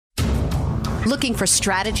Looking for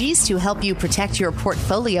strategies to help you protect your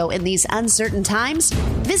portfolio in these uncertain times?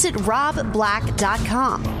 Visit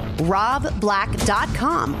robblack.com.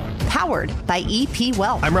 robblack.com, powered by EP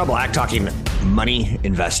Wealth. I'm Rob Black, talking money,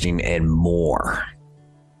 investing, and more.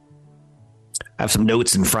 I have some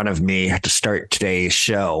notes in front of me to start today's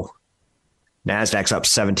show. NASDAQ's up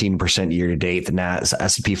 17% year to date. The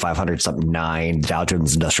S&P 500's up 9%. The Dow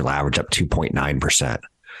Jones Industrial Average up 2.9%.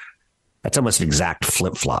 That's almost an exact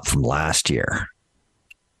flip-flop from last year,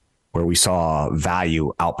 where we saw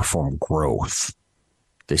value outperform growth.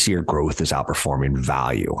 This year, growth is outperforming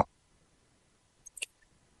value.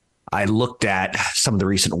 I looked at some of the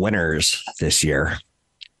recent winners this year,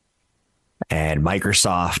 and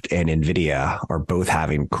Microsoft and NVIDIA are both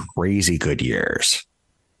having crazy good years.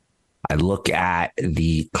 I look at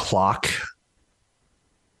the clock,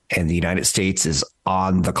 and the United States is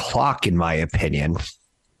on the clock, in my opinion,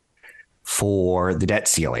 for the debt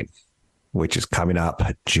ceiling, which is coming up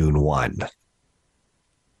June 1.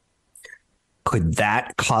 Could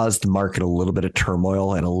that cause the market a little bit of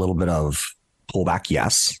turmoil and a little bit of pullback?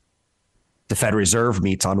 Yes. The Fed Reserve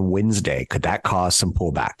meets on Wednesday. Could that cause some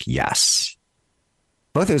pullback? Yes.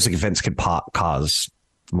 Both those events could cause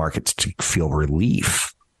markets to feel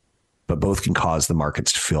relief, but both can cause the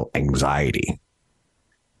markets to feel anxiety.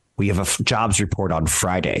 We have a jobs report on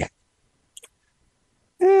Friday.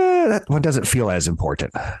 That one doesn't feel as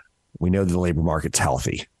important. We know the labor market's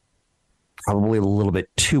healthy, probably a little bit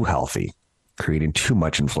too healthy, creating too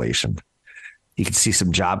much inflation. You can see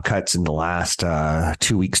some job cuts in the last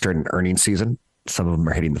 2 weeks during earnings season. Some of them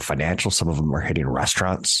are hitting the financial. Some of them are hitting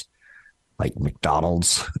restaurants, like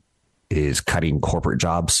McDonald's is cutting corporate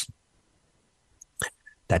jobs.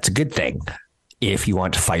 That's a good thing if you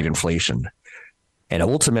want to fight inflation. And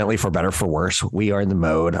ultimately, for better or for worse, we are in the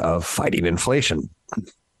mode of fighting inflation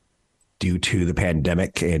due to the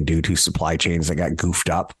pandemic and due to supply chains that got goofed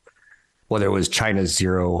up, whether it was China's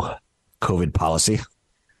zero COVID policy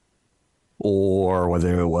or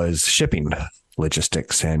whether it was shipping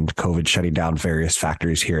logistics and COVID shutting down various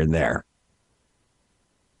factories here and there.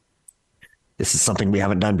 This is something we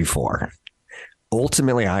haven't done before.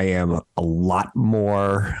 Ultimately, I am a lot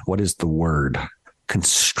more, what is the word?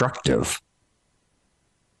 Constructive.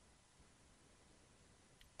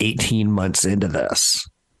 18 months into this,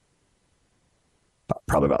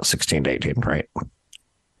 probably about 16 to 18, right?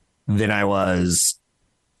 Than I was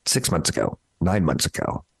 6 months ago, 9 months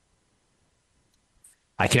ago.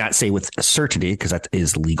 I cannot say with certainty because that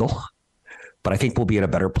is legal, but I think we'll be in a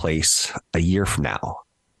better place a year from now.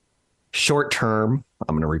 Short term,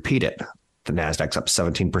 I'm going to repeat it. The NASDAQ's up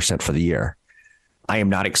 17% for the year. I am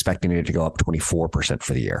not expecting it to go up 24%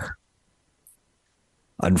 for the year.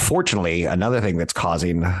 Unfortunately, another thing that's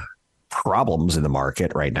causing problems in the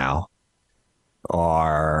market right now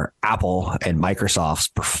are Apple and Microsoft's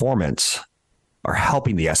performance are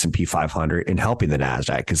helping the S&P 500 and helping the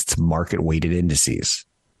NASDAQ because it's market-weighted indices.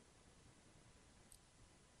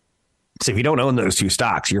 So if you don't own those two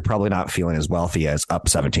stocks, you're probably not feeling as wealthy as up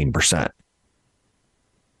 17%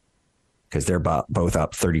 because they're both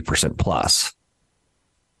up 30% plus.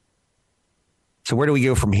 So where do we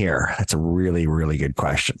go from here? That's a really, really good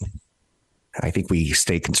question. I think we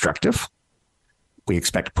stay constructive. We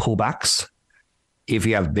expect pullbacks. If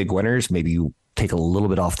you have big winners, maybe you take a little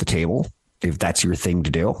bit off the table if that's your thing to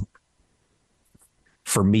do.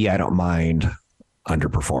 For me, I don't mind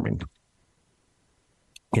underperforming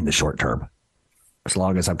in the short term, as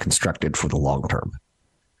long as I'm constructed for the long term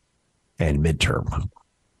and midterm.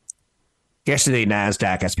 Yesterday,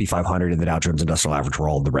 NASDAQ, S&P 500, and the Dow Jones Industrial Average were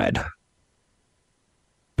all in the red.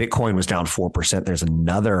 Bitcoin was down 4%. There's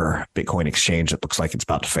another Bitcoin exchange that looks like it's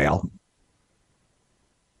about to fail.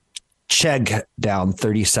 Chegg down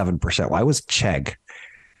 37%. Why was Chegg?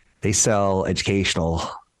 They sell educational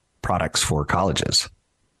products for colleges.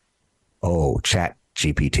 Oh, Chat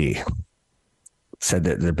GPT said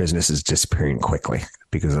that their business is disappearing quickly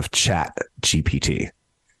because of Chat GPT.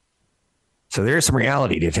 So there's some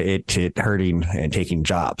reality to it hurting and taking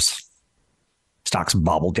jobs. Stocks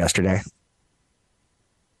bobbled yesterday.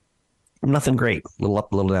 Nothing great. A little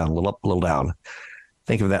up, a little down, a little up, a little down.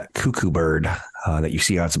 Think of that cuckoo bird that you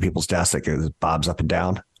see on some people's desks that goes bobs up and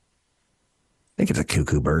down. I think it's a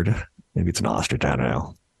cuckoo bird. Maybe it's an ostrich. I don't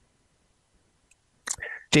know.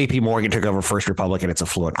 JP Morgan took over First Republic and its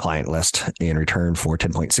affluent client list in return for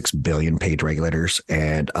 $10.6 billion paid to regulators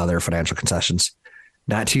and other financial concessions.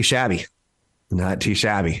 Not too shabby. Not too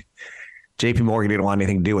shabby. JP Morgan didn't want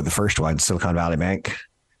anything to do with the first one, Silicon Valley Bank,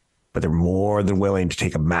 but they're more than willing to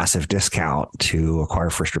take a massive discount to acquire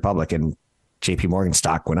First Republic, and JP Morgan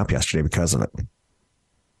stock went up yesterday because of it.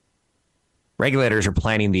 Regulators are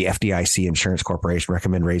planning. The FDIC Insurance Corporation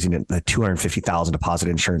recommend raising the $250,000 deposit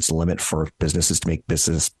insurance limit for businesses to make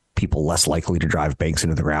business people less likely to drive banks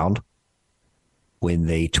into the ground when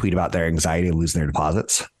they tweet about their anxiety of losing their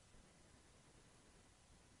deposits.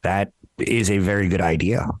 That is a very good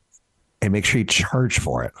idea. And make sure you charge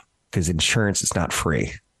for it, because insurance is not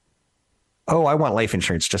free. Oh, I want life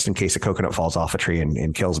insurance just in case a coconut falls off a tree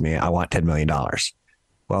and kills me. I want $10 million.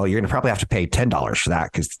 Well, you're going to probably have to pay $10 for that,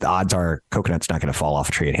 because the odds are coconut's not going to fall off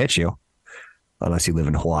a tree and hit you unless you live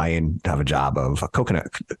in Hawaii and have a job of a coconut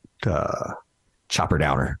chopper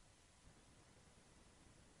downer.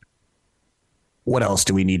 What else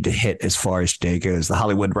do we need to hit as far as today goes? The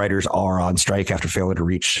Hollywood writers are on strike after failing to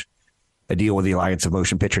reach a deal with the Alliance of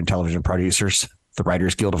Motion Picture and Television Producers. The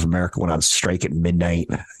Writers Guild of America went on strike at midnight.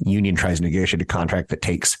 Union tries to negotiate a contract that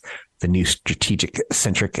takes the new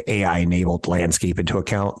strategic-centric AI-enabled landscape into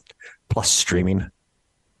account, plus streaming.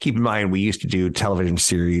 Keep in mind, we used to do television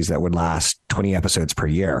series that would last 20 episodes per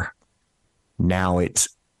year. Now it's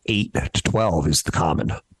 8 to 12 is the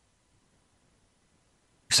common.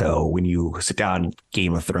 So when you sit down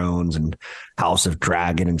Game of Thrones and House of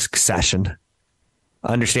Dragon and Succession,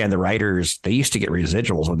 understand the writers, they used to get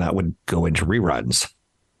residuals when that would go into reruns.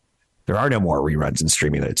 There are no more reruns in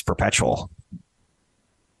streaming. It's perpetual.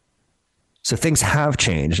 So things have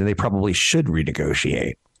changed, and they probably should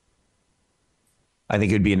renegotiate. I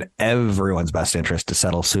think it would be in everyone's best interest to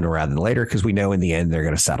settle sooner rather than later, because we know in the end they're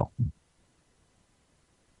going to settle.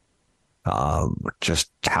 Just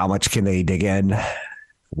how much can they dig in?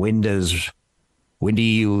 When do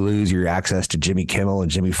you lose your access to Jimmy Kimmel and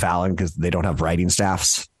Jimmy Fallon because they don't have writing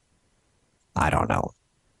staffs? I don't know.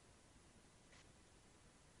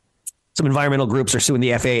 Some environmental groups are suing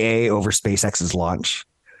the FAA over SpaceX's launch.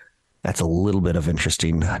 That's a little bit of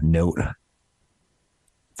interesting note.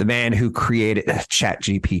 The man who created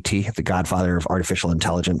ChatGPT, the godfather of artificial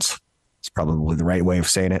intelligence, is probably the right way of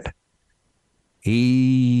saying it.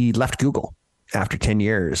 He left Google after 10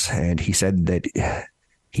 years, and he said that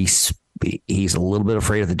he's a little bit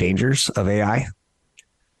afraid of the dangers of AI,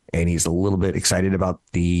 and he's a little bit excited about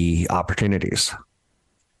the opportunities.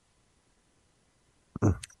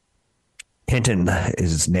 Hinton is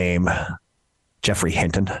his name, Jeffrey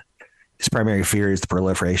Hinton. His primary fear is the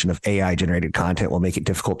proliferation of AI-generated content will make it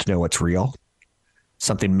difficult to know what's real,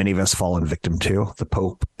 something many of us fallen victim to, the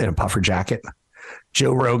Pope in a puffer jacket.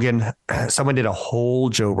 Joe Rogan, someone did a whole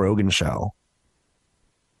Joe Rogan show,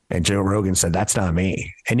 and Joe Rogan said, that's not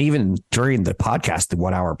me. And even during the podcast, the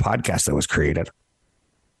 1 hour podcast that was created,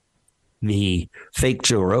 the fake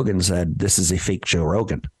Joe Rogan said, this is a fake Joe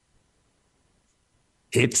Rogan.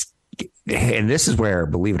 And this is where,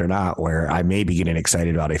 believe it or not, where I may be getting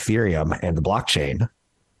excited about Ethereum and the blockchain.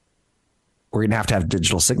 We're going to have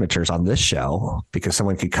digital signatures on this show because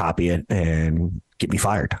someone could copy it and get me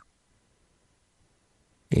fired.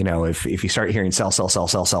 You know, if you start hearing sell,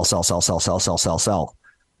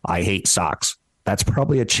 I hate stocks. That's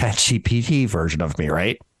probably a ChatGPT version of me,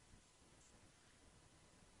 right?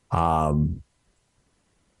 So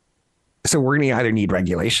we're going to either need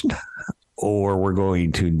regulation or we're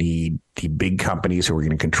going to need the big companies who are going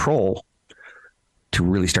to control to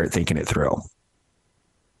really start thinking it through.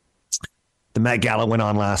 The Met Gala went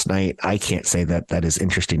on last night. I can't say that is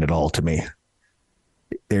interesting at all to me.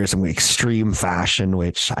 There's some extreme fashion,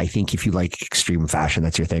 which I think if you like extreme fashion,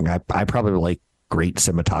 that's your thing. I probably like great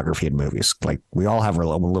cinematography in movies. Like we all have our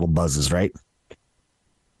little buzzes, right?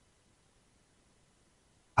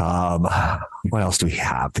 What else do we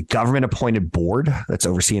have? The government appointed board that's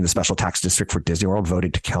overseeing the special tax district for Disney World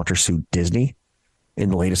voted to countersue Disney in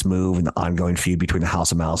the latest move in the ongoing feud between the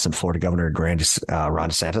House of Mouse and Florida Governor Ron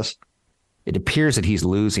DeSantis. It appears that he's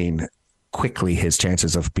losing quickly his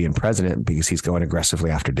chances of being president because he's going aggressively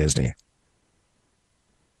after Disney.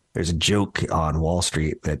 There's a joke on Wall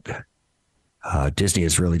Street that Disney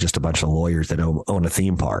is really just a bunch of lawyers that own a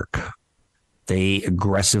theme park. They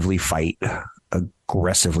aggressively fight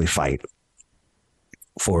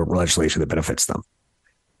for legislation that benefits them.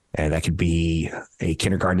 And that could be a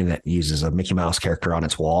kindergarten that uses a Mickey Mouse character on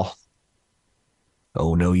its wall.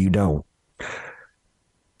 Oh, no, you don't.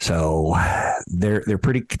 So they're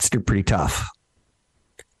considered pretty tough.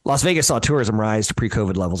 Las Vegas saw tourism rise to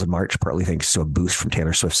pre-COVID levels in March, partly thanks to a boost from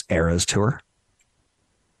Taylor Swift's Eras tour.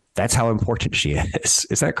 That's how important she is.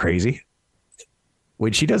 Is that crazy?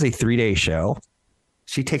 When she does a 3-day show,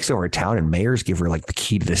 she takes over a town and mayors give her like the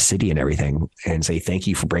key to the city and everything and say, thank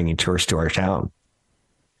you for bringing tourists to our town.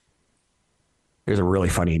 There's a really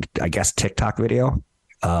funny, I guess, TikTok video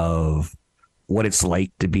of what it's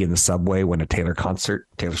like to be in the subway when a Taylor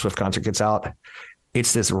Swift concert gets out.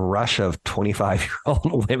 it's this rush of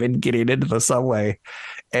 25-year-old women getting into the subway,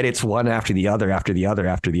 and it's one after the other, after the other,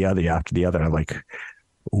 after the other, after the other. I'm like,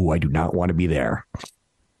 ooh, I do not want to be there.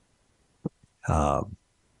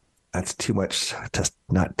 That's too much,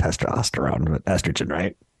 not testosterone, but estrogen,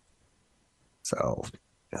 right? So,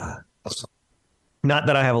 not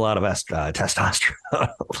that I have a lot of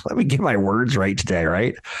testosterone. Let me get my words right today,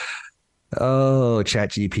 right? Oh,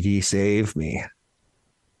 ChatGPT, save me.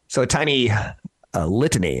 So a tiny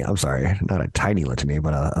litany, I'm sorry, not a tiny litany,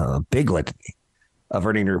 but a big litany of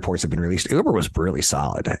earning reports have been released. Uber was really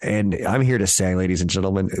solid. And I'm here to say, ladies and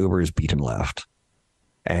gentlemen, Uber is beaten left.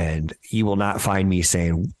 And you will not find me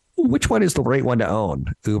saying, which one is the right one to own?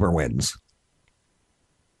 Uber wins.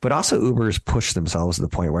 But also Uber's pushed themselves to the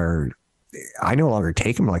point where I no longer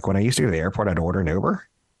take them. Like when I used to go to the airport, I'd order an Uber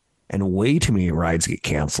and way too many rides get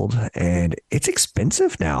canceled. And it's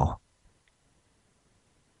expensive now.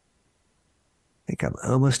 I think I'm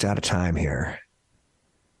almost out of time here.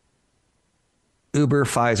 Uber,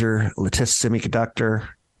 Pfizer, Lattice Semiconductor,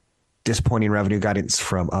 disappointing revenue guidance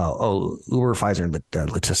from Uber, Pfizer, and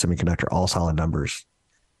Lattice Semiconductor, all solid numbers.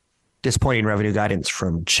 Disappointing revenue guidance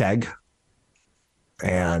from Chegg,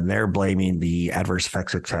 and they're blaming the adverse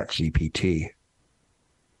effects of ChatGPT.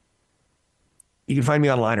 You can find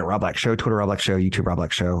me online at Rob Black Show, Twitter Rob Black Show, YouTube Rob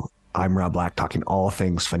Black Show. I'm Rob Black, talking all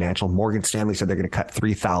things financial. Morgan Stanley said they're going to cut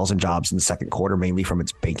 3,000 jobs in the second quarter, mainly from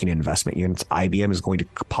its banking and investment units. IBM is going to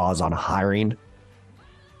pause on hiring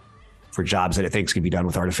for jobs that it thinks can be done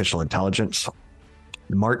with artificial intelligence.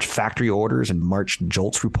 March factory orders and March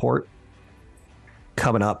JOLTS report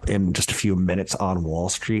coming up in just a few minutes on Wall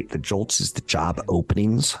Street. The JOLTS is the job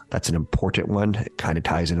openings. That's an important one. It kind of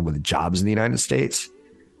ties in with jobs in the United States.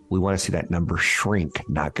 We want to see that number shrink,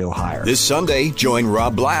 not go higher. This Sunday, join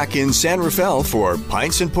Rob Black in San Rafael for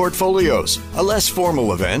Pints and Portfolios, a less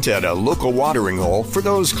formal event at a local watering hole for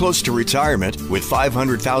those close to retirement with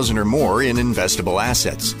 $500,000 or more in investable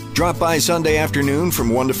assets. Drop by Sunday afternoon from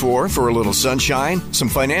 1 to 4 for a little sunshine, some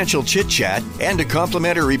financial chit-chat, and a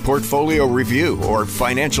complimentary portfolio review or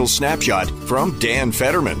financial snapshot from Dan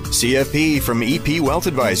Federman, CFP from EP Wealth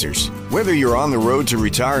Advisors. Whether you're on the road to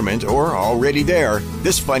retirement or already there,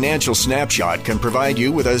 this financial snapshot can provide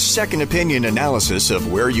you with a second opinion analysis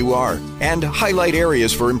of where you are and highlight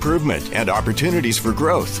areas for improvement and opportunities for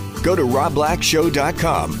growth. Go to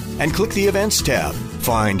robblackshow.com and click the Events tab.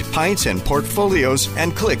 Find Pints and Portfolios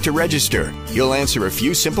and click to register. You'll answer a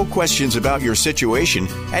few simple questions about your situation,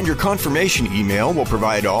 and your confirmation email will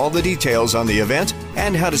provide all the details on the event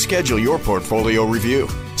and how to schedule your portfolio review.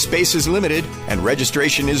 Space is limited and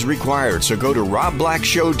registration is required, so go to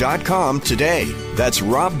robblackshow.com today. That's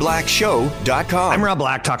robblackshow.com. I'm Rob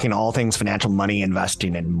Black, talking all things financial, money,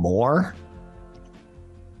 investing, and more.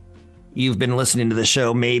 You've been listening to the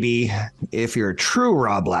show, maybe if you're a true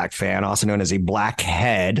Rob Black fan, also known as a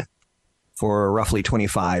blackhead, for roughly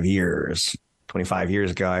 25 years. 25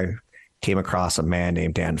 years ago, I came across a man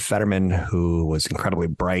named Dan Federman who was incredibly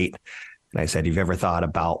bright. And I said, you've ever thought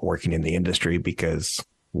about working in the industry? Because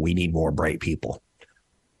we need more bright people.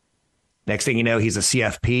 Next thing you know, he's a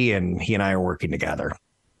CFP and he and I are working together.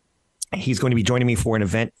 He's going to be joining me for an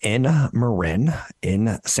event in Marin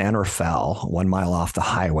in San Rafael, 1 mile off the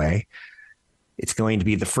highway. It's going to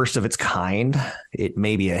be the first of its kind. It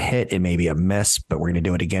may be a hit, it may be a miss, but we're going to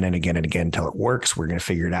do it again and again and again until it works. We're going to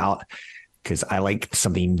figure it out because I like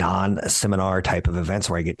something non-seminar type of events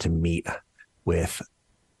where I get to meet with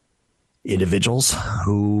individuals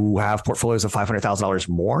who have portfolios of $500,000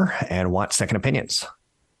 more and want second opinions.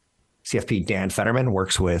 CFP Dan Federman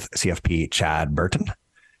works with CFP Chad Burton.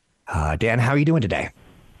 Dan, how are you doing today?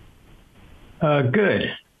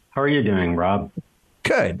 Good. How are you doing, Rob?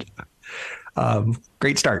 Good.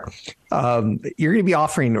 Great start. You're going to be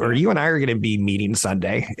offering, or you and I are going to be meeting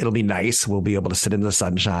Sunday. It'll be nice. We'll be able to sit in the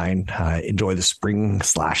sunshine, enjoy the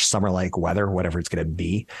spring/summer-like weather, whatever it's going to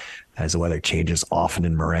be, as the weather changes often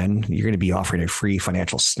in Marin. You're going to be offering a free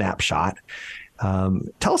financial snapshot.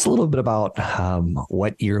 Tell us a little bit about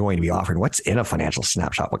what you're going to be offering. What's in a financial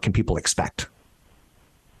snapshot? What can people expect?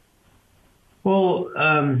 Well,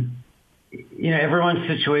 everyone's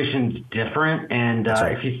situation's different. And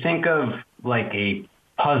right. If you think of like a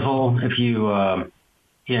puzzle, if you're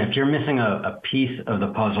missing a piece of the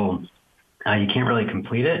puzzle, you can't really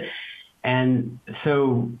complete it. And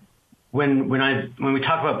so when we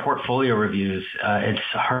talk about portfolio reviews, it's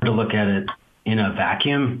hard to look at it in a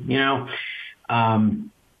vacuum,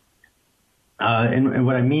 and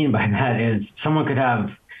what I mean by that is someone could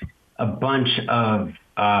have a bunch of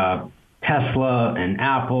Tesla and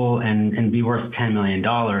Apple and be worth $10 million,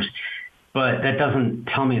 but that doesn't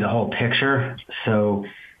tell me the whole picture. So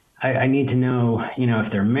I need to know,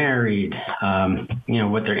 if they're married,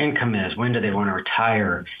 what their income is, when do they want to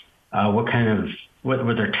retire, what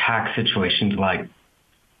their tax situation's like.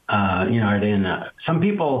 Are they some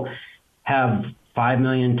people have $5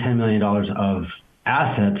 million, $10 million of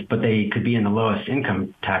assets, but they could be in the lowest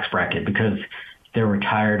income tax bracket because they're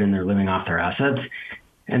retired and they're living off their assets.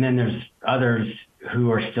 And then there's others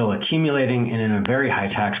who are still accumulating and in a very high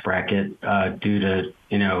tax bracket due to,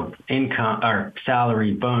 income or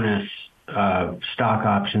salary, bonus, stock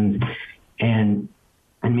options, and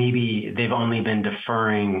maybe they've only been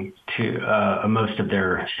deferring to most of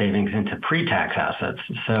their savings into pre-tax assets.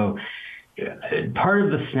 So part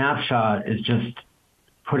of the snapshot is just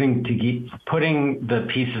putting the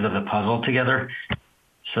pieces of the puzzle together.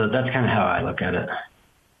 So that's kind of how I look at it.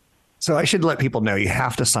 So I should let people know you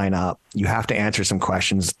have to sign up. You have to answer some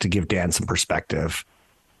questions to give Dan some perspective.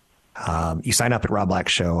 You sign up at Rob Black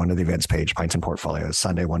Show under the events page, Pints and Portfolio,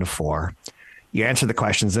 Sunday 1 to 4. You answer the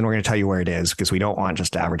questions, then we're going to tell you where it is because we don't want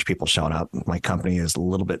just average people showing up. My company is a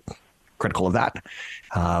little bit critical of that.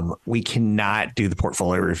 We cannot do the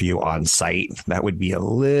portfolio review on site. That would be a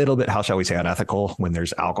little bit, how shall we say, unethical when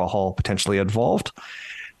there's alcohol potentially involved.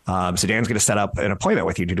 So Dan's going to set up an appointment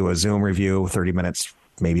with you to do a Zoom review, 30 minutes,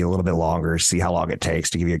 maybe a little bit longer, see how long it takes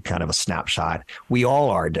to give you kind of a snapshot. We all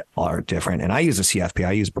are different. And I use a CFP.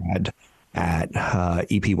 I use Brad at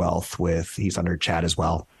EP Wealth he's under Chad as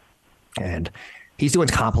well. And he's doing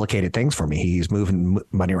complicated things for me. He's moving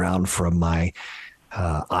money around from my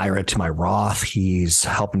IRA to my Roth. He's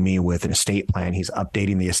helping me with an estate plan. He's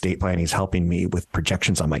updating the estate plan. He's helping me with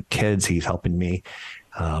projections on my kids. He's helping me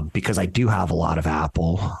because I do have a lot of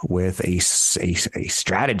Apple with a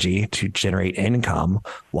strategy to generate income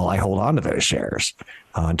while I hold on to those shares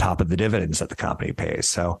on top of the dividends that the company pays.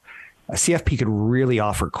 So a CFP could really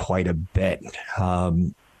offer quite a bit.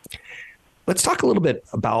 Let's talk a little bit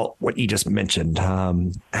about what you just mentioned,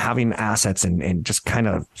 having assets and just kind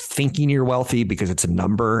of thinking you're wealthy because it's a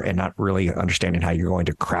number and not really understanding how you're going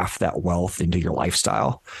to craft that wealth into your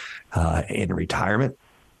lifestyle in retirement.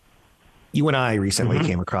 You and I recently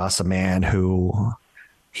came across a man who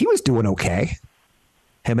he was doing okay,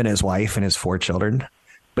 him and his wife and his 4 children.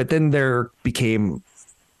 But then there became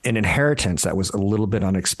an inheritance that was a little bit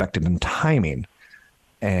unexpected in timing.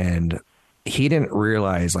 And he didn't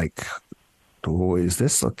realize, like, oh, is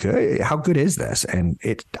this look good? How good is this? And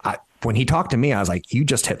when he talked to me, I was like, you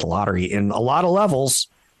just hit the lottery in a lot of levels.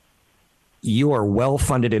 You are well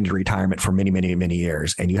funded into retirement for many, many, many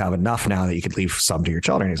years. And you have enough now that you could leave some to your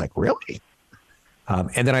children. He's like, really?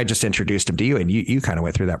 And then I just introduced him to you and you kind of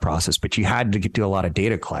went through that process, but you had to do a lot of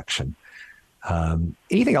data collection.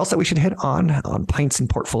 Anything else that we should hit on Pints and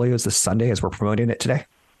Portfolios this Sunday as we're promoting it today?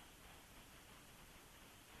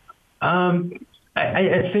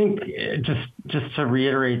 I think just to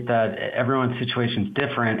reiterate that everyone's situation is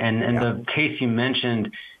different. And the case you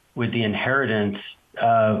mentioned with the inheritance,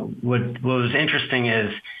 what was interesting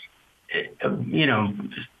is,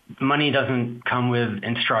 money doesn't come with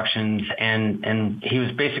instructions. And he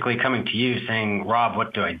was basically coming to you saying, Rob,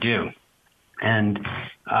 what do I do? And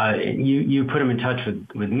you put him in touch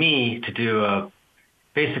with me to do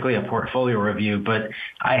basically a portfolio review. But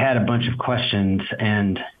I had a bunch of questions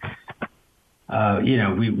and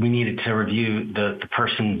we needed to review the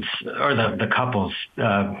person's or the couple's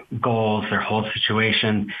goals, their whole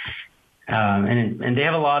situation. And they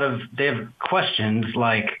have questions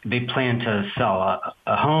like they plan to sell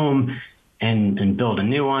a home and build a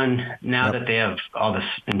new one. Now that they have all this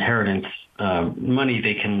inheritance money,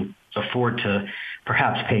 they can afford to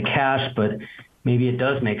perhaps pay cash, but maybe it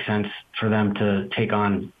does make sense for them to take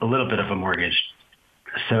on a little bit of a mortgage.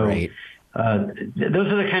 So those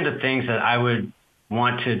are the kinds of things that I would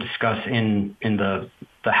want to discuss in the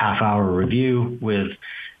half-hour review with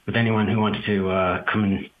anyone who wants to come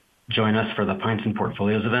and join us for the Pints and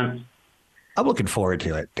Portfolios event. I'm looking forward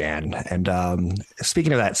to it, Dan. And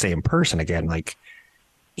speaking of that same person again, like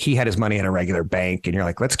he had his money in a regular bank and you're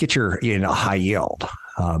like, let's get your high yield.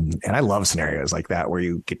 And I love scenarios like that where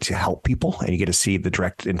you get to help people and you get to see the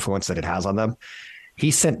direct influence that it has on them.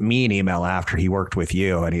 He sent me an email after he worked with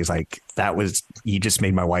you and he's like, you just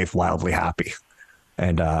made my wife wildly happy.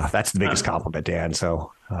 And that's the biggest compliment, Dan.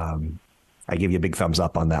 So I give you a big thumbs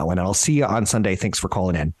up on that one. And I'll see you on Sunday. Thanks for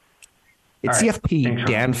calling in. It's CFP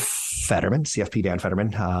Dan Federman. CFP Dan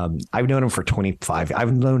Federman. I've known him for 25.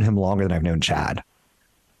 I've known him longer than I've known Chad.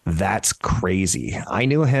 That's crazy. I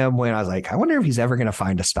knew him when I was like, I wonder if he's ever going to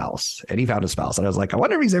find a spouse. And he found a spouse. And I was like, I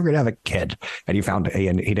wonder if he's ever going to have a kid. And he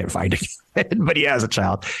didn't find a kid, but he has a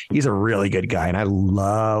child. He's a really good guy. And I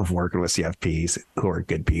love working with CFPs who are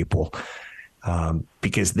good people.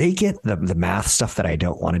 because they get the math stuff that I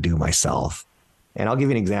don't want to do myself. And I'll give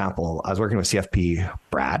you an example. I was working with CFP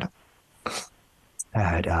Brad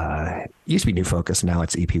at used to be New Focus, now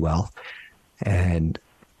it's EP Wealth. And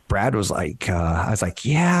Brad was like, I was like,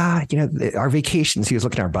 yeah, our vacations, he was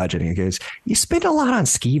looking at our budget and he goes, you spend a lot on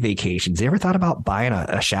ski vacations. You ever thought about buying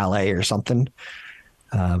a chalet or something?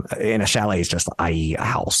 And a chalet is just, i.e. a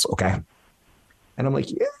house. Okay. And I'm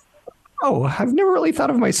like, yeah, oh, I've never really thought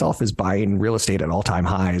of myself as buying real estate at all-time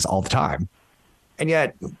highs all the time. And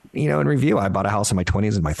yet, in review, I bought a house in my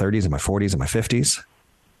 20s and my 30s and my 40s and my 50s.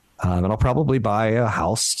 And I'll probably buy a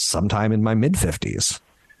house sometime in my mid 50s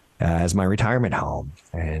as my retirement home.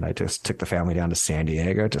 And I just took the family down to San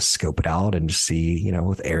Diego to scope it out and just see,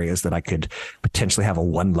 with areas that I could potentially have a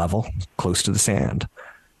one level close to the sand.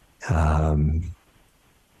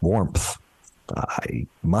 Warmth. I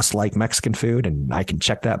must like Mexican food, and I can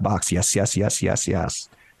check that box. Yes, yes, yes, yes, yes.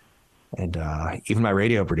 And even my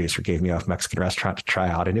radio producer gave me a Mexican restaurant to try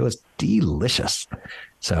out, and it was delicious.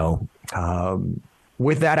 So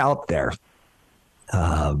with that out there,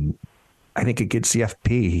 I think a good CFP,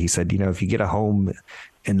 he said, if you get a home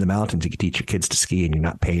in the mountains, you can teach your kids to ski and you're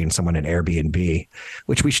not paying someone an Airbnb,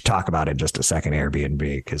 which we should talk about in just a second, Airbnb,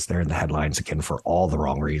 because they're in the headlines again for all the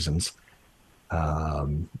wrong reasons.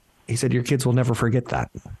 He said, your kids will never forget that.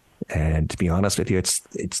 And to be honest with you,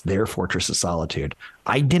 it's their fortress of solitude.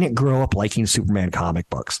 I didn't grow up liking Superman comic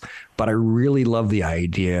books, but I really love the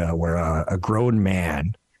idea where a grown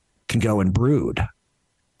man can go and brood.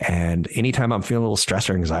 And anytime I'm feeling a little stress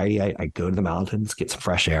or anxiety, I go to the mountains, get some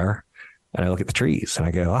fresh air, and I look at the trees and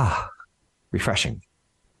I go, refreshing.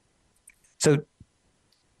 So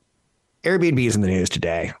Airbnb is in the news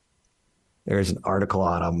today. There's an article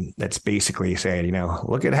on them that's basically saying,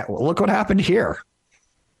 look what happened here.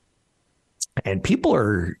 And people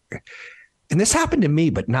and this happened to me,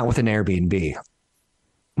 but not with an Airbnb.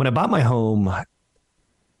 When I bought my home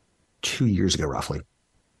 2 years ago, roughly,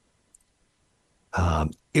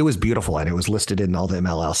 it was beautiful and it was listed in all the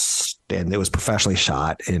MLS and it was professionally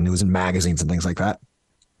shot and it was in magazines and things like that.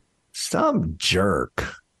 Some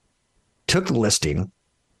jerk took the listing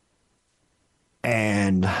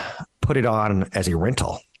and put it on as a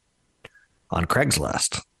rental on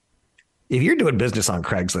Craigslist. If you're doing business on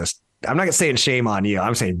Craigslist, I'm not saying shame on you.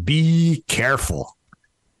 I'm saying be careful.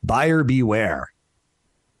 Buyer beware.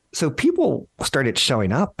 So people started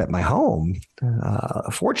showing up at my home.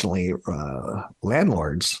 Fortunately,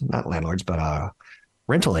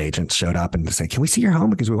 rental agents showed up and said, can we see your home?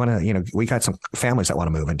 Because we want to, we got some families that want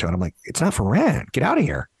to move into it. And I'm like, it's not for rent. Get out of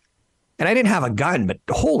here. And I didn't have a gun, but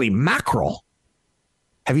holy mackerel.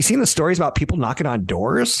 Have you seen the stories about people knocking on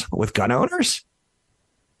doors with gun owners?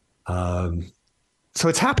 So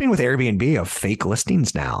it's happening with Airbnb of fake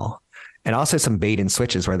listings now. And also some bait and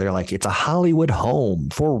switches where they're like, it's a Hollywood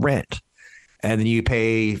home for rent. And then you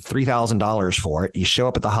pay $3,000 for it. You show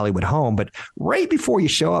up at the Hollywood home. But right before you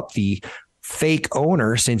show up, the fake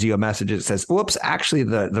owner sends you a message that says, whoops, actually,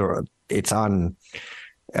 it's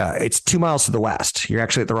 2 miles to the west. You're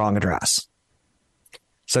actually at the wrong address.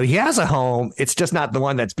 So he has a home. It's just not the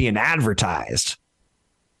one that's being advertised.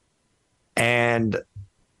 And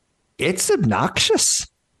it's obnoxious.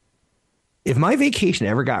 If my vacation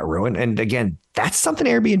ever got ruined, and again, that's something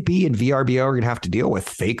Airbnb and VRBO are going to have to deal with,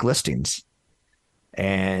 fake listings.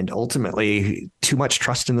 And ultimately, too much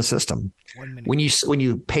trust in the system. When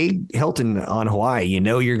you pay Hilton on Hawaii,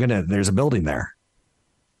 there's a building there.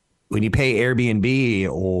 When you pay Airbnb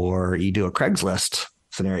or you do a Craigslist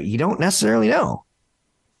scenario, you don't necessarily know.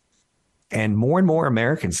 And more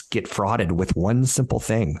Americans get frauded with one simple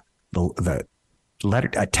thing: the letter,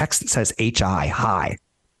 a text that says HI, hi.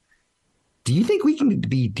 Do you think we can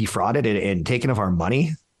be defrauded and taken of our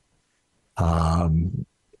money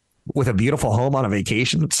with a beautiful home on a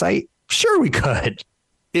vacation site? Sure, we could.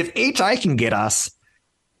 If HI can get us,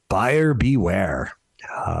 buyer beware.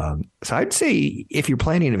 So I'd say if you're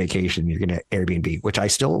planning a vacation, you're going to Airbnb, which I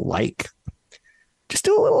still like. Just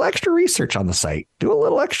do a little extra research on the site. Do a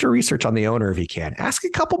little extra research on the owner if you can. Ask a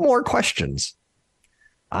couple more questions.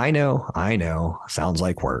 I know. Sounds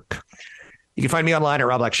like work. You can find me online at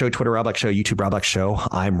Rob Black Show, Twitter, Rob Black Show, YouTube, Rob Black Show.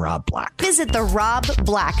 I'm Rob Black. Visit the Rob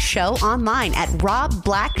Black Show online at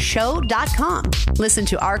robblackshow.com. Listen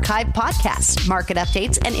to archived podcasts, market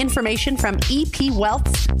updates, and information from EP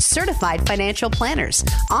Wealth's certified financial planners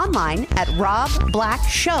online at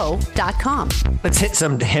robblackshow.com. Let's hit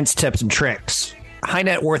some hints, tips, and tricks. High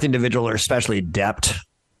net worth individuals are especially adept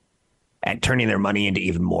at turning their money into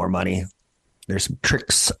even more money. There's some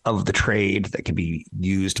tricks of the trade that can be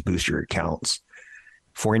used to boost your accounts.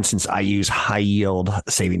 For instance, I use high yield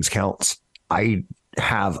savings accounts. I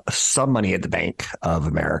have some money at the Bank of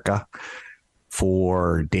America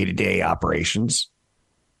for day-to-day operations.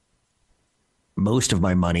 Most of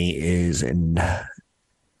my money is in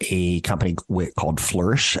a company called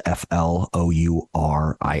Flourish, Flourish.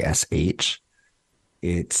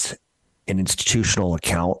 It's an institutional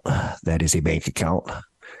account that is a bank account.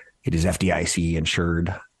 It is FDIC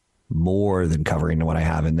insured, more than covering what I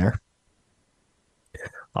have in there.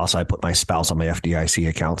 Also, I put my spouse on my FDIC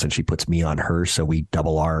accounts and she puts me on hers, so we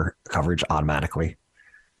double our coverage automatically.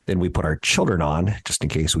 Then we put our children on, just in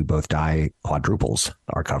case we both die, quadruples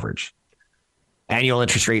our coverage. Annual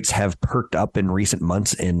interest rates have perked up in recent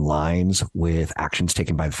months in lines with actions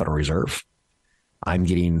taken by the Federal Reserve. I'm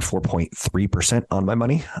getting 4.3% on my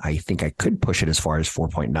money. I think I could push it as far as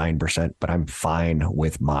 4.9%, but I'm fine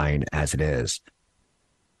with mine as it is.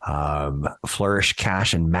 Flourish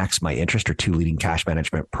Cash and Max My Interest are two leading cash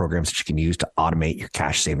management programs that you can use to automate your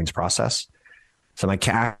cash savings process. So my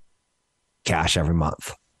cash every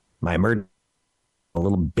month, my a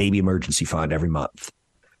little baby emergency fund every month.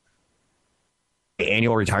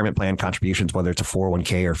 Annual retirement plan contributions, whether it's a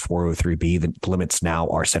 401k or 403b, the limits now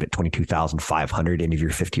are set at $22,500. And if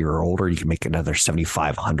you're 50 or older, you can make another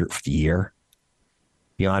 $7,500 for the year.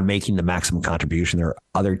 Beyond making the maximum contribution, there are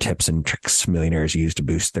other tips and tricks millionaires use to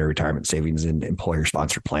boost their retirement savings in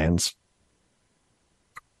employer-sponsored plans.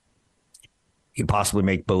 You can possibly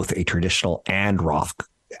make both a traditional and Roth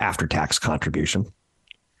after-tax contribution.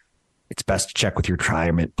 It's best to check with your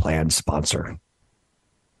retirement plan sponsor.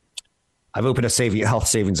 I've opened a health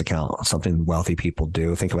savings account, something wealthy people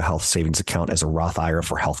do. Think of a health savings account as a Roth IRA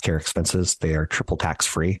for healthcare expenses. They are triple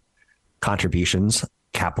tax-free. Contributions,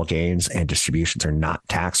 capital gains, and distributions are not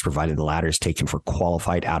taxed, provided the latter is taken for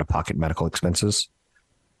qualified out-of-pocket medical expenses.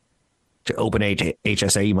 To open a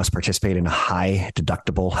HSA, you must participate in a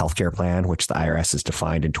high-deductible healthcare plan, which the IRS has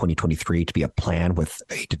defined in 2023 to be a plan with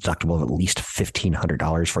a deductible of at least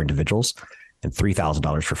 $1,500 for individuals and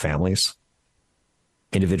 $3,000 for families.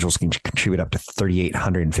 Individuals can contribute up to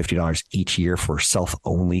 $3,850 each year for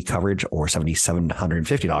self-only coverage or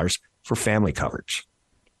 $7,750 for family coverage.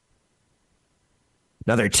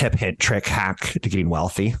 Another tip, hint, trick, hack to getting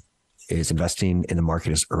wealthy is investing in the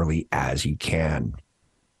market as early as you can.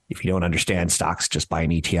 If you don't understand stocks, just buy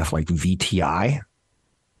an ETF like VTI,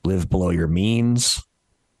 live below your means,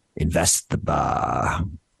 invest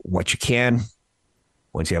what you can.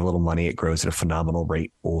 Once you have a little money, it grows at a phenomenal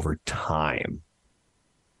rate over time.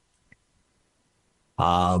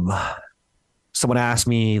 Someone asked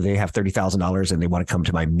me, they have $30,000 and they want to come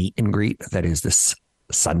to my meet and greet. That is this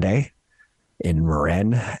Sunday in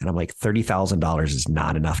Marin. And I'm like, $30,000 is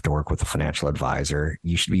not enough to work with a financial advisor.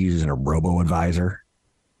 You should be using a robo-advisor,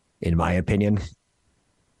 in my opinion.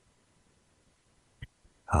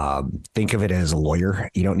 Think of it as a lawyer.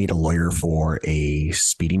 You don't need a lawyer for a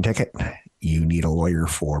speeding ticket. You need a lawyer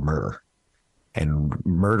for murder. And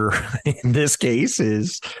murder in this case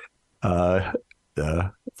is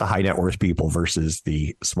the high net worth people versus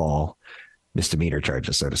the small misdemeanor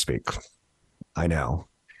charges, so to speak. I know.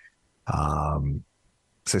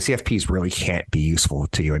 So CFPs really can't be useful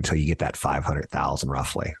to you until you get that 500,000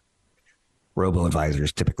 roughly. Robo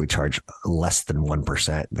advisors typically charge less than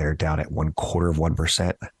 1%. They're down at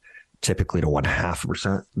 1/4%, typically to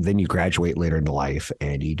 0.5%. Then you graduate later into life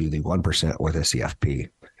and you do the 1% with a CFP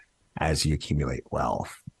as you accumulate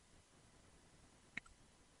wealth.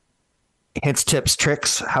 Hints, tips,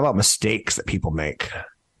 tricks. How about mistakes that people make?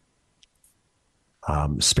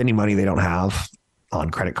 Spending money they don't have on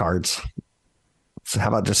credit cards. So how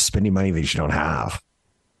about just spending money that you don't have?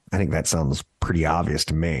 I think that sounds pretty obvious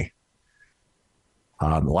to me.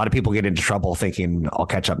 A lot of people get into trouble thinking I'll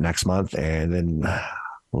catch up next month. And then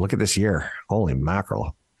look at this year. Holy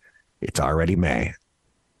mackerel. It's already May.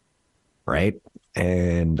 Right?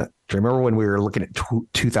 And do you remember when we were looking at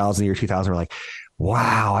 2000, year 2000, we're like,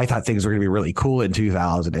 wow, I thought things were going to be really cool in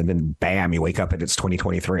 2000. And then bam, you wake up and it's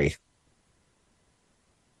 2023.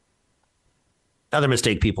 Another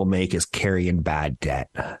mistake people make is carrying bad debt.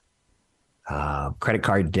 Credit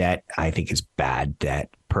card debt, I think, is bad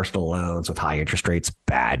debt. Personal loans with high interest rates,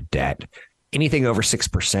 bad debt. Anything over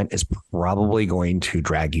 6% is probably going to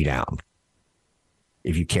drag you down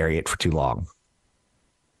if you carry it for too long.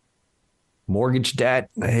 Mortgage debt,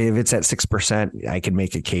 if it's at 6%, I can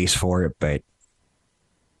make a case for it, but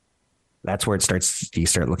that's where you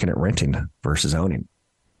start looking at renting versus owning,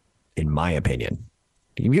 in my opinion.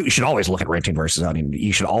 You should always look at renting versus owning.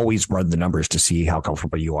 You should always run the numbers to see how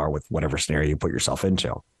comfortable you are with whatever scenario you put yourself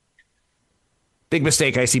into. Big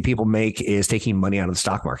mistake I see people make is taking money out of the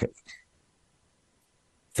stock market,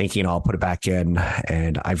 thinking I'll put it back in.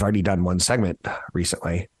 And I've already done one segment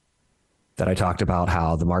recently that I talked about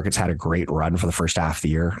how the market's had a great run for the first half of the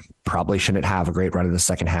year. Probably shouldn't have a great run in the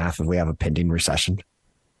second half if we have a pending recession.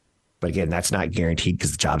 But again, that's not guaranteed because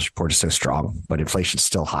the jobs report is so strong, but inflation's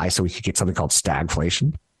still high. So we could get something called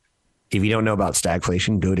stagflation. If you don't know about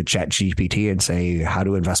stagflation, go to ChatGPT and say, how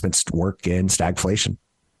do investments work in stagflation?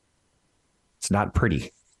 It's not pretty.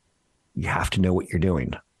 You have to know what you're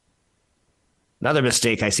doing. Another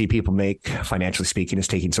mistake I see people make, financially speaking, is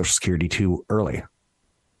taking Social Security too early.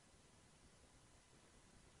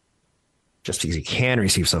 Just because you can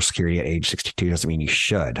receive Social Security at age 62 doesn't mean you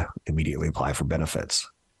should immediately apply for benefits.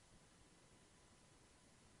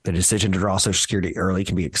 The decision to draw Social Security early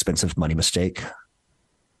can be an expensive money mistake.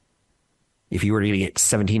 If you were to get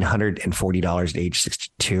 $1,740 at age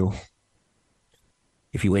 62,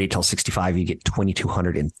 if you wait until 65, you get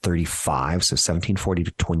 $2,235. So $1,740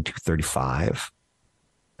 to $2,235.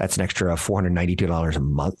 That's an extra $492 a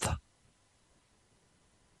month.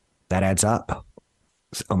 That adds up.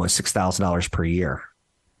 It's almost $6,000 per year.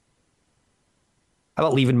 How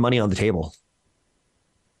about leaving money on the table?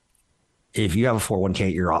 If you have a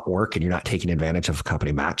 401k, you're at work and you're not taking advantage of a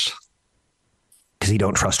company match because you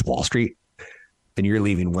don't trust Wall Street, then you're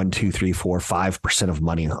leaving 1, 2, 3, 4, 5% of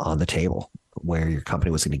money on the table where your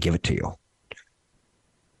company was going to give it to you.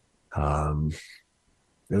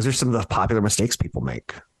 Those are some of the popular mistakes people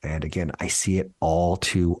make. And again, I see it all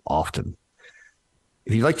too often.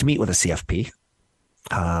 If you'd like to meet with a CFP,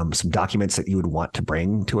 some documents that you would want to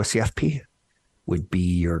bring to a CFP would be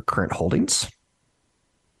your current holdings.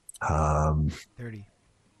 30.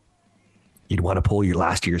 You'd want to pull your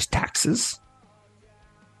last year's taxes.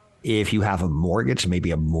 If you have a mortgage,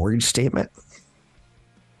 maybe a mortgage statement.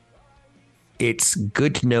 It's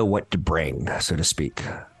good to know what to bring, so to speak.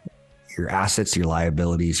 Your assets, your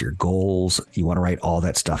liabilities, your goals. You want to write all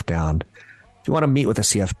that stuff down. If you want to meet with a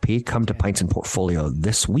CFP, come to Pints and Portfolio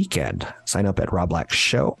this weekend. Sign up at Rob Black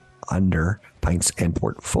Show under Pints and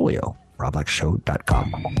Portfolio.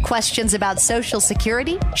 robblackshow.com. Questions about Social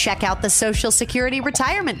Security? Check out the Social Security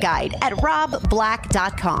Retirement Guide at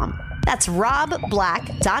robblack.com. That's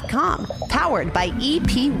robblack.com, powered by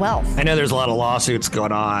EP Wealth. I know there's a lot of lawsuits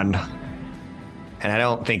going on, and I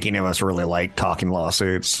don't think any of us really like talking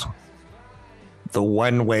lawsuits. The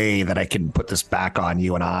one way that I can put this back on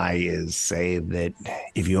you and I is say that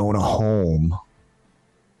if you own a home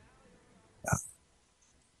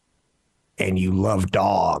and you love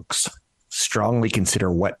dogs, strongly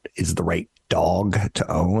consider what is the right dog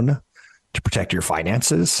to own to protect your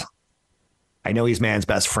finances. I know he's man's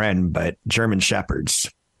best friend, but German Shepherds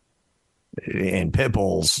and Pit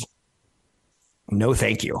Bulls, no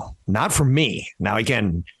thank you. Not for me. Now,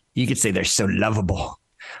 again, you could say they're so lovable.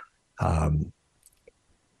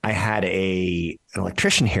 I had an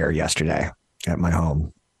electrician here yesterday at my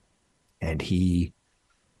home, and he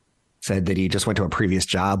said that he just went to a previous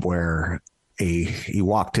job where he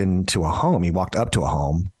walked into a home. He walked up to a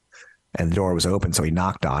home, and the door was open, so he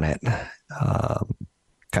knocked on it,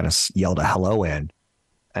 kind of yelled a hello in,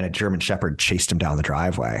 and a German Shepherd chased him down the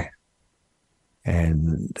driveway.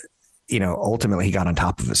 And, ultimately he got on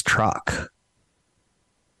top of his truck.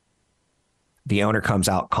 The owner comes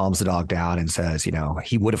out, calms the dog down and says,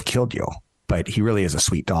 he would have killed you, but he really is a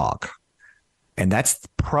sweet dog. And that's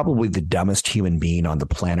probably the dumbest human being on the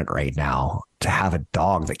planet right now, to have a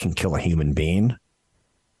dog that can kill a human being.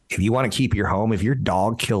 If you want to keep your home, if your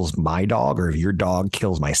dog kills my dog or if your dog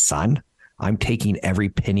kills my son, I'm taking every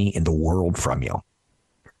penny in the world from you.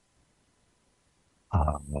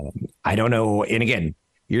 I don't know. And again,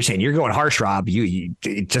 you're saying you're going harsh, Rob. You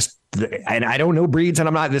just, and I don't know breeds,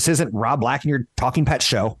 and this isn't Rob Black and your Talking Pet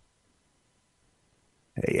show.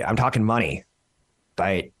 I'm talking money,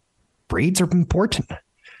 but breeds are important.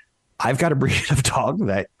 I've got a breed of dog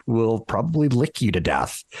that will probably lick you to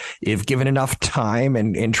death if given enough time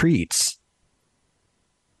and treats.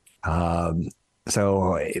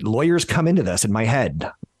 So lawyers come into this in my head,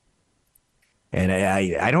 and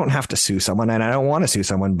I don't have to sue someone, and I don't want to sue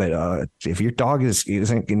someone, but if your dog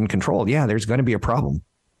isn't in control, there's going to be a problem.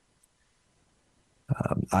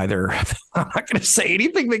 Either I'm not going to say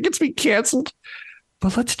anything that gets me canceled,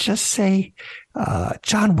 but let's just say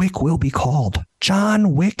John Wick will be called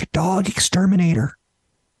John Wick Dog Exterminator.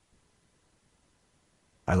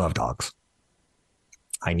 I love dogs.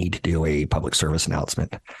 I need to do a public service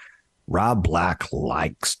announcement. Rob Black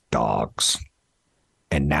likes dogs.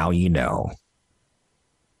 And now you know.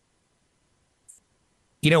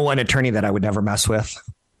 One attorney that I would never mess with?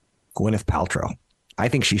 Gwyneth Paltrow. I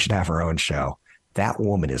think she should have her own show. That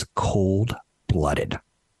woman is cold-blooded.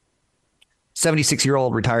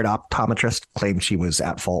 76-year-old retired optometrist claimed she was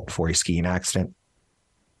at fault for a skiing accident.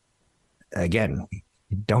 Again,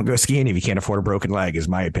 Don't go skiing if you can't afford a broken leg, is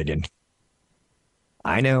my opinion.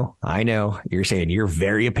 I know. You're saying you're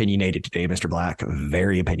very opinionated today, Mr. Black.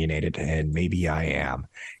 Very opinionated, and maybe I am.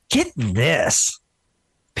 Get this.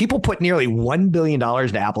 People put nearly $1 billion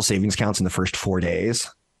to Apple savings accounts in the first 4 days.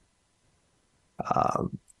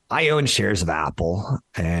 I own shares of Apple,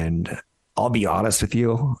 and I'll be honest with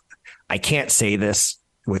you. I can't say this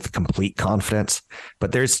with complete confidence,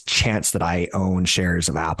 but there's a chance that I own shares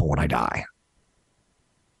of Apple when I die.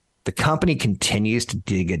 The company continues to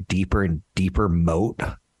dig a deeper and deeper moat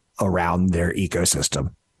around their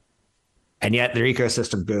ecosystem. And yet their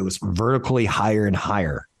ecosystem goes vertically higher and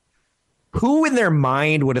higher. Who in their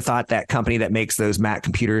mind would have thought that company that makes those Mac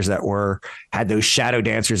computers that had those shadow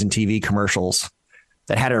dancers in TV commercials,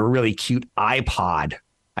 that had a really cute iPod?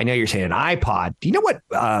 I know you're saying an iPod. Do you know what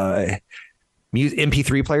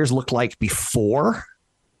MP3 players looked like before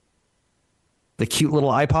the cute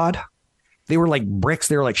little iPod? They were like bricks.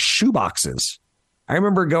 They were like shoeboxes. I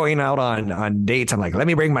remember going out on dates. I'm like, let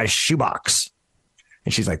me bring my shoebox.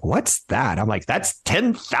 And she's like, what's that? I'm like, that's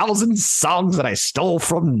 10,000 songs that I stole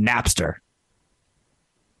from Napster.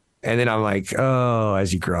 And then I'm like, oh,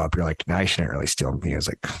 as you grow up, you're like, no, I shouldn't really steal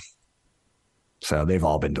music. So they've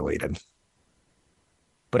all been deleted.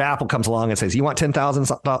 But Apple comes along and says, you want 10,000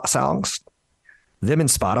 songs? Them and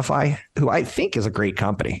Spotify, who I think is a great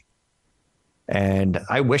company. And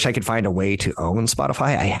I wish I could find a way to own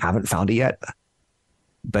Spotify. I haven't found it yet.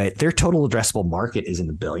 But their total addressable market is in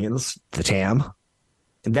the billions, the TAM.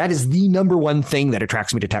 And that is the number one thing that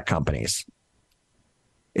attracts me to tech companies.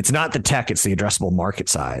 It's not the tech, it's the addressable market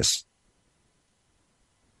size.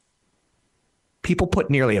 People put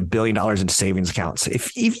nearly $1 billion into savings accounts.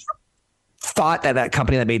 If you thought that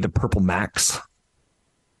company that made the purple Macs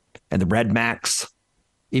and the red Macs,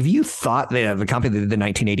 if you thought that the company that did the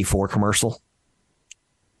 1984 commercial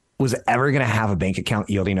was ever going to have a bank account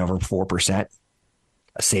yielding over 4%,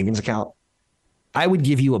 a savings account, I would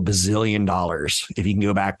give you $1 bazillion if you can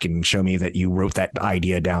go back and show me that you wrote that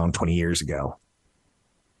idea down 20 years ago.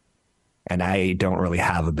 And I don't really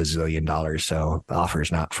have $1 bazillion, so the offer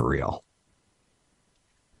is not for real.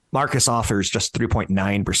 Marcus offers just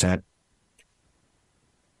 3.9%.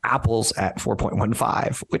 Apple's at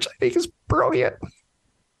 4.15%, which I think is brilliant.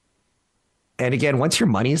 And again, once your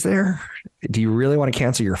money's there, do you really want to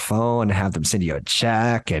cancel your phone and have them send you a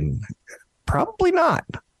check? And probably not.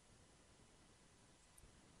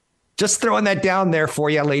 Just throwing that down there for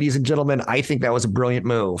you, ladies and gentlemen. I think that was a brilliant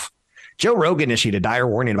move. Joe Rogan issued a dire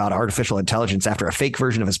warning about artificial intelligence after a fake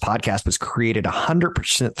version of his podcast was created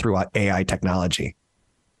 100% through AI technology.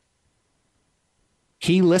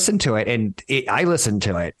 He listened to it, and I listened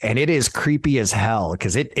to it, and it is creepy as hell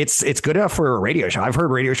because it's good enough for a radio show. I've heard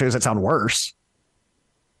radio shows that sound worse.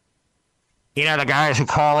 You know, the guys who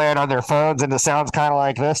call in on their phones and it sounds kind of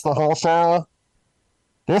like this the whole show.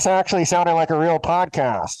 This actually sounded like a real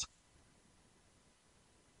podcast.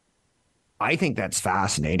 I think that's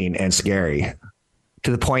fascinating and scary,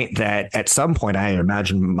 to the point that at some point I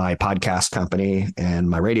imagine my podcast company and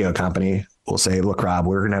my radio company will say, look, Rob,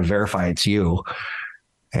 we're going to verify it's you.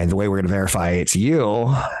 And the way we're going to verify it's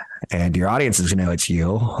you and your audience is going to know it's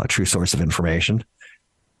you, a true source of information,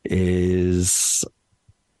 is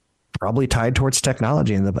probably tied towards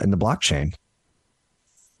technology in the blockchain.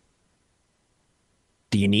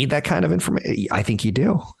 Do you need that kind of information? I think you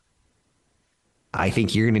do. I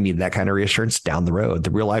think you're going to need that kind of reassurance down the road.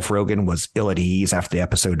 The real life Rogan was ill at ease after the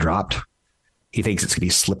episode dropped. He thinks it's going to be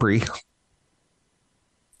slippery.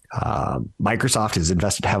 Microsoft has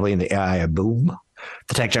invested heavily in the AI boom.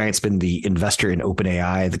 The tech giant's been the investor in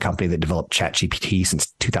OpenAI, the company that developed ChatGPT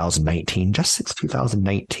since 2019, just since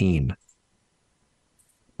 2019.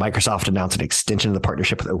 Microsoft announced an extension of the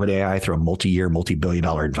partnership with OpenAI through a multi-year,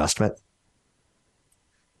 multi-billion-dollar investment.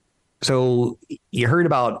 So you heard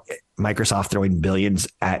about Microsoft throwing billions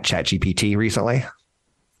at ChatGPT recently.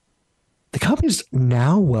 The company's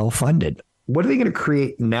now well-funded. What are they going to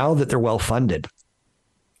create now that they're well-funded?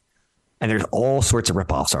 And there's all sorts of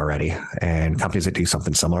ripoffs already and companies that do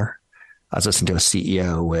something similar. I was listening to a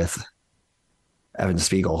CEO with Evan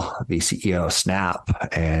Spiegel, the CEO of Snap,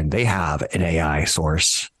 and they have an AI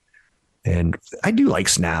source. And I do like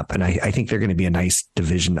Snap, and I think they're going to be a nice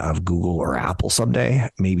division of Google or Apple someday,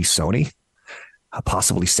 maybe Sony,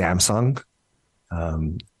 possibly Samsung.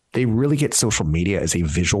 They really get social media as a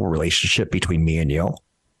visual relationship between me and you,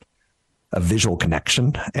 a visual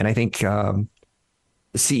connection. And I think the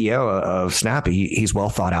CEO of Snap, he's well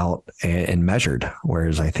thought out and measured,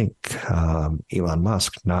 whereas I think Elon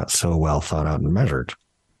Musk, not so well thought out and measured.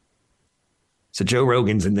 So Joe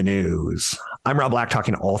Rogan's in the news. I'm Rob Black,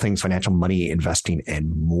 talking all things financial, money, investing,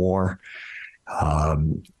 and more.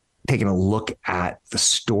 Taking a look at the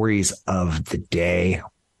stories of the day.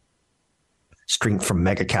 Strength from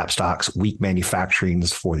mega cap stocks, weak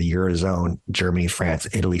manufacturings for the Eurozone, Germany, France,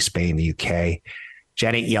 Italy, Spain, the UK.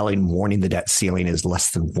 Janet Yellen warning the debt ceiling is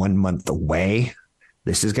less than 1 month away.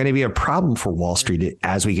 This is going to be a problem for Wall Street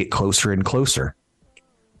as we get closer and closer.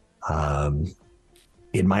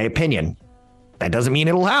 In my opinion, that doesn't mean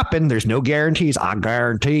it'll happen. There's no guarantees. I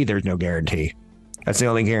guarantee there's no guarantee. That's the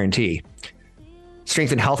only guarantee.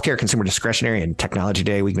 Strength in healthcare, consumer discretionary, and technology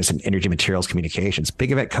day. Weakness in energy, materials, communications.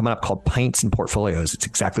 Big event coming up called Pints and Portfolios. It's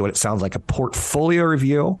exactly what it sounds like, a portfolio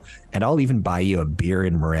review. And I'll even buy you a beer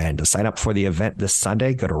in Marin. To sign up for the event this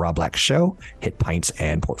Sunday, go to Rob Black Show, hit Pints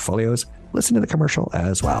and Portfolios. Listen to the commercial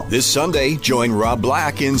as well. This Sunday, join Rob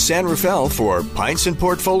Black in San Rafael for Pints and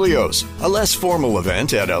Portfolios, a less formal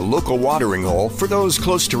event at a local watering hole for those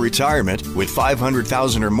close to retirement with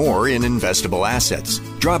 $500,000 or more in investable assets.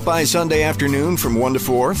 Drop by Sunday afternoon from 1 to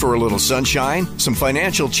 4 for a little sunshine, some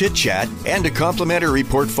financial chit-chat, and a complimentary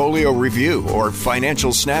portfolio review or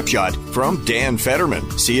financial snapshot from Dan Federman,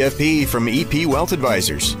 CFP from EP Wealth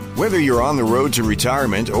Advisors. Whether you're on the road to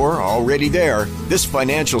retirement or already there, this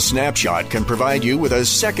financial snapshot can provide you with a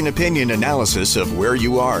second opinion analysis of where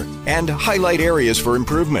you are and highlight areas for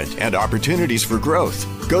improvement and opportunities for growth.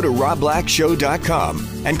 Go to robblackshow.com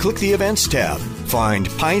and click the Events tab. Find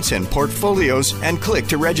Pints and Portfolios and click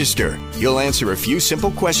to register. You'll answer a few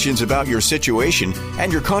simple questions about your situation,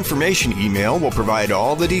 and your confirmation email will provide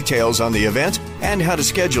all the details on the event and how to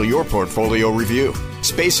schedule your portfolio review.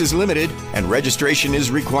 Space is limited and registration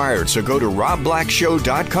is required, so go to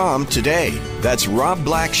robblackshow.com today. That's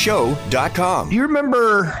robblackshow.com. Do you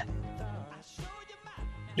remember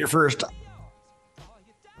your first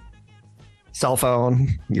cell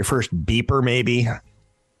phone, your first beeper maybe?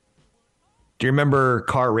 Do you remember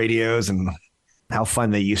car radios and how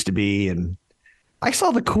fun they used to be? And I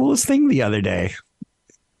saw the coolest thing the other day.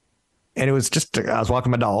 And it was just, I was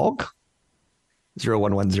walking my dog,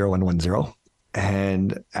 0110110.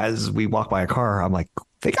 And as we walked by a car, I'm like,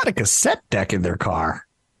 they got a cassette deck in their car.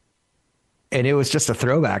 And it was just a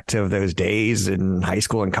throwback to those days in high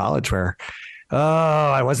school and college where,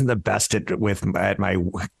 I wasn't the best at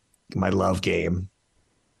my love game.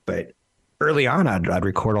 But early on, I'd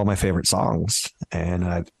record all my favorite songs,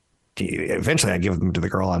 and eventually I'd give them to the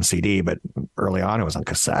girl on CD. But early on, it was on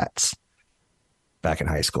cassettes back in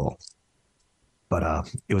high school. But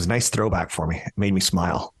it was a nice throwback for me. It made me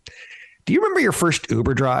smile. Do you remember your first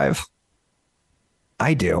Uber drive?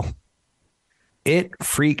 I do. It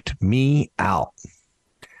freaked me out.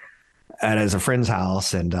 And at a friend's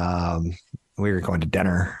house, and we were going to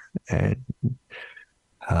dinner, and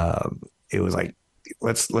it was like,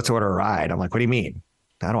 let's order a ride. I'm like, what do you mean?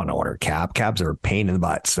 I don't want to order a cab. Cabs are a pain in the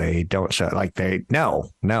butts. They don't show, like they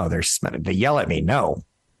yell at me. No.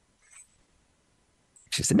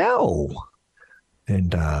 She said, no.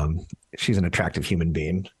 And she's an attractive human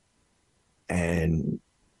being. And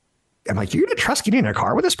I'm like, you're going to trust getting in a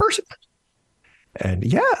car with this person? And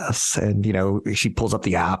yes. And, she pulls up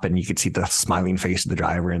the app and you could see the smiling face of the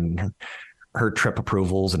driver and her trip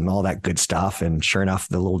approvals and all that good stuff. And sure enough,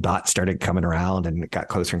 the little dot started coming around and it got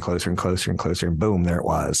closer and closer and closer and closer. And boom, there it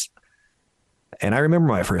was. And I remember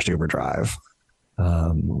my first Uber drive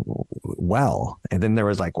well. And then there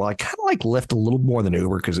was like, well, I kind of like Lyft a little more than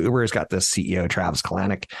Uber because Uber has got this CEO, Travis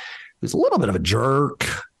Kalanick, who's a little bit of a jerk,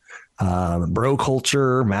 bro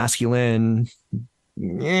culture, masculine.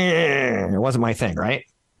 Yeah, it wasn't my thing, right?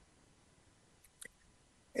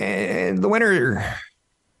 And the winner,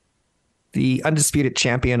 the undisputed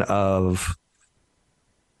champion of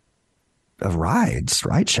ride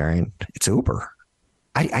sharing, it's Uber.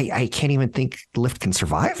 I can't even think Lyft can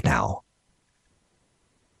survive now.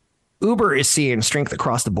 Uber is seeing strength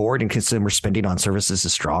across the board, and consumer spending on services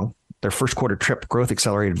is strong. Their first quarter trip growth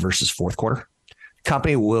accelerated versus fourth quarter. The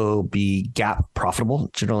company will be GAAP profitable,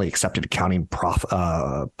 generally accepted accounting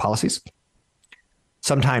policies.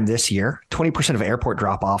 Sometime this year, 20% of airport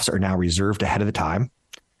drop-offs are now reserved ahead of the time.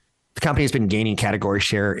 The company has been gaining category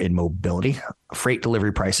share in mobility. Freight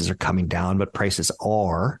delivery prices are coming down, but prices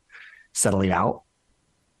are settling out.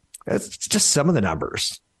 That's just some of the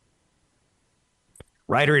numbers.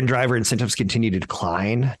 Rider and driver incentives continue to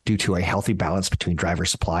decline due to a healthy balance between driver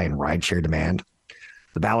supply and rideshare demand.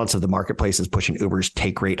 The balance of the marketplace is pushing Uber's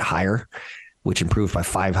take rate higher, which improved by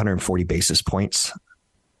 540 basis points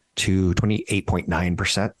to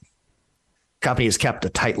 28.9%. Company has kept a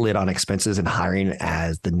tight lid on expenses and hiring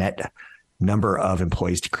as the net number of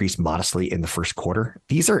employees decreased modestly in the first quarter.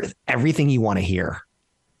 These are everything you want to hear.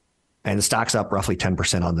 And the stock's up roughly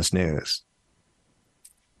 10% on this news.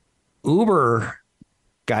 Uber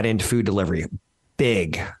got into food delivery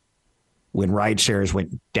big when ride shares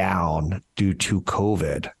went down due to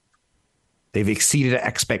COVID. They've exceeded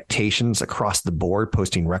expectations across the board,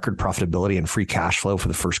 posting record profitability and free cash flow for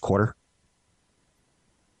the first quarter.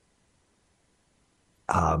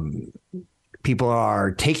 People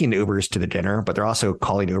are taking Ubers to the dinner, but they're also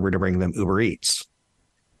calling Uber to bring them Uber Eats,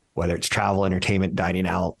 whether it's travel, entertainment, dining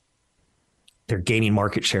out. They're gaining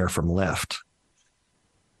market share from Lyft.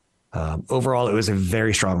 Overall, it was a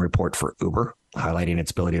very strong report for Uber, highlighting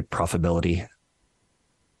its ability to profitability,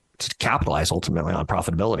 to capitalize ultimately on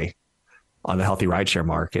profitability on the healthy rideshare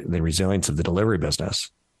market and the resilience of the delivery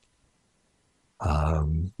business.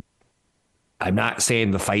 I'm not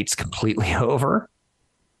saying the fight's completely over,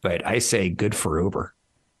 but I say good for Uber.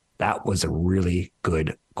 That was a really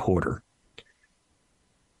good quarter.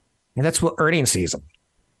 And that's what earnings season.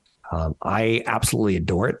 I absolutely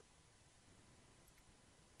adore it.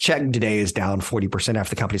 Chegg today is down 40%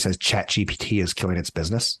 after the company says ChatGPT is killing its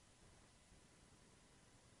business.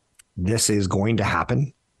 This is going to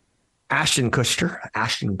happen. Ashton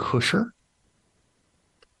Kutcher,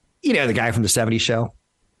 you know, the guy from the 70s show,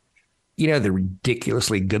 you know, the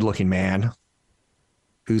ridiculously good-looking man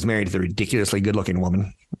who's married to the ridiculously good-looking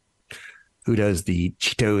woman who does the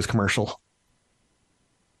Cheetos commercial.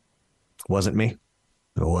 Wasn't me.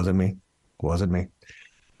 It wasn't me. It wasn't me.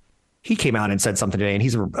 He came out and said something today, and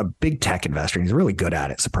he's a big tech investor, and he's really good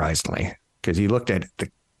at it, surprisingly, because he looked at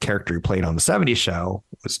the character he played on the 70s show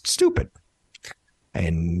was stupid.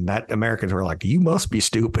 And that Americans were like, you must be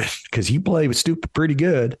stupid because he played stupid pretty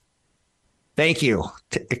good. Thank you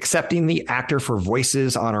to accepting the actor for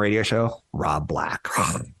voices on a radio show, Rob Black.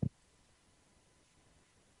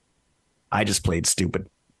 I just played stupid.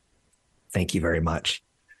 Thank you very much.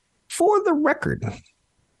 For the record,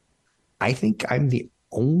 I think I'm the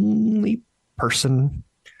only person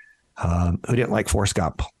who didn't like Forrest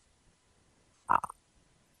Gump. I'm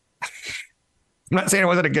not saying it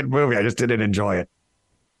wasn't a good movie. I just didn't enjoy it.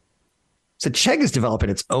 So Chegg is developing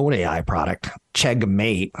its own AI product,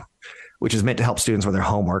 CheggMate, which is meant to help students with their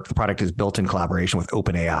homework. The product is built in collaboration with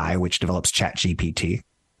OpenAI, which develops ChatGPT.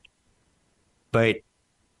 But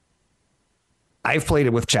I've played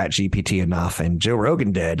it with ChatGPT enough, and Joe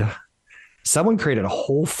Rogan did. Someone created a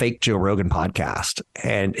whole fake Joe Rogan podcast,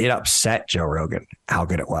 and it upset Joe Rogan how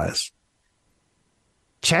good it was.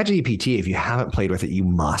 ChatGPT, if you haven't played with it, you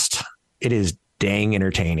must. It is dang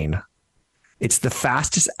entertaining. It's the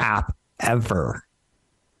fastest app ever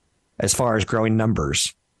as far as growing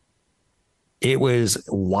numbers. It was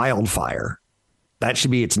wildfire. That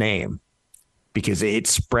should be its name because it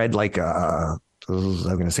spread like I'm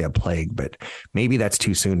going to say a plague, but maybe that's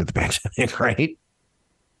too soon to the pandemic, right?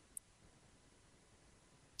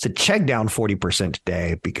 So Chegg down 40%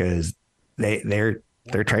 today because they're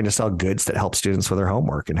trying to sell goods that help students with their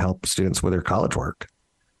homework and help students with their college work.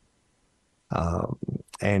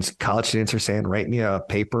 And college students are saying, write me a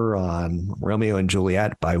paper on Romeo and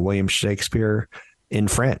Juliet by William Shakespeare in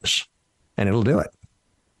French, and it'll do it.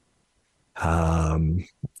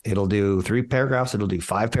 It'll do 3 paragraphs. It'll do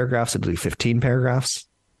 5 paragraphs. It'll do 15 paragraphs.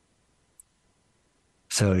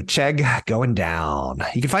 So Chegg going down.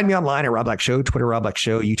 You can find me online at Rob Black Show, Twitter Rob Black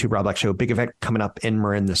Show, YouTube Rob Black Show. Big event coming up in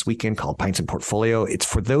Marin this weekend called Pints and Portfolio. It's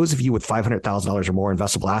for those of you with $500,000 or more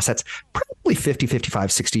investable assets, probably 50,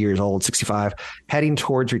 55, 60 years old, 65, heading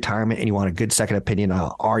towards retirement, and you want a good second opinion.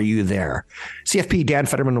 Are you there? CFP Dan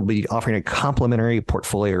Federman will be offering a complimentary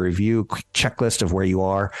portfolio review, quick checklist of where you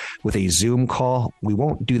are with a Zoom call. We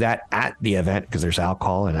won't do that at the event because there's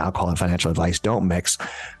alcohol and financial advice don't mix.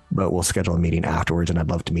 But we'll schedule a meeting afterwards, and I'd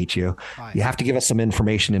love to meet you. Right. You have to give us some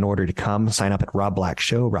information in order to come. Sign up at Rob Black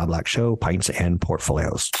Show, Pints and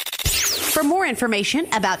Portfolios. For more information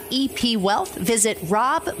about EP Wealth, visit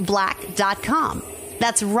robblack.com.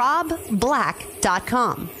 That's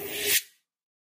robblack.com.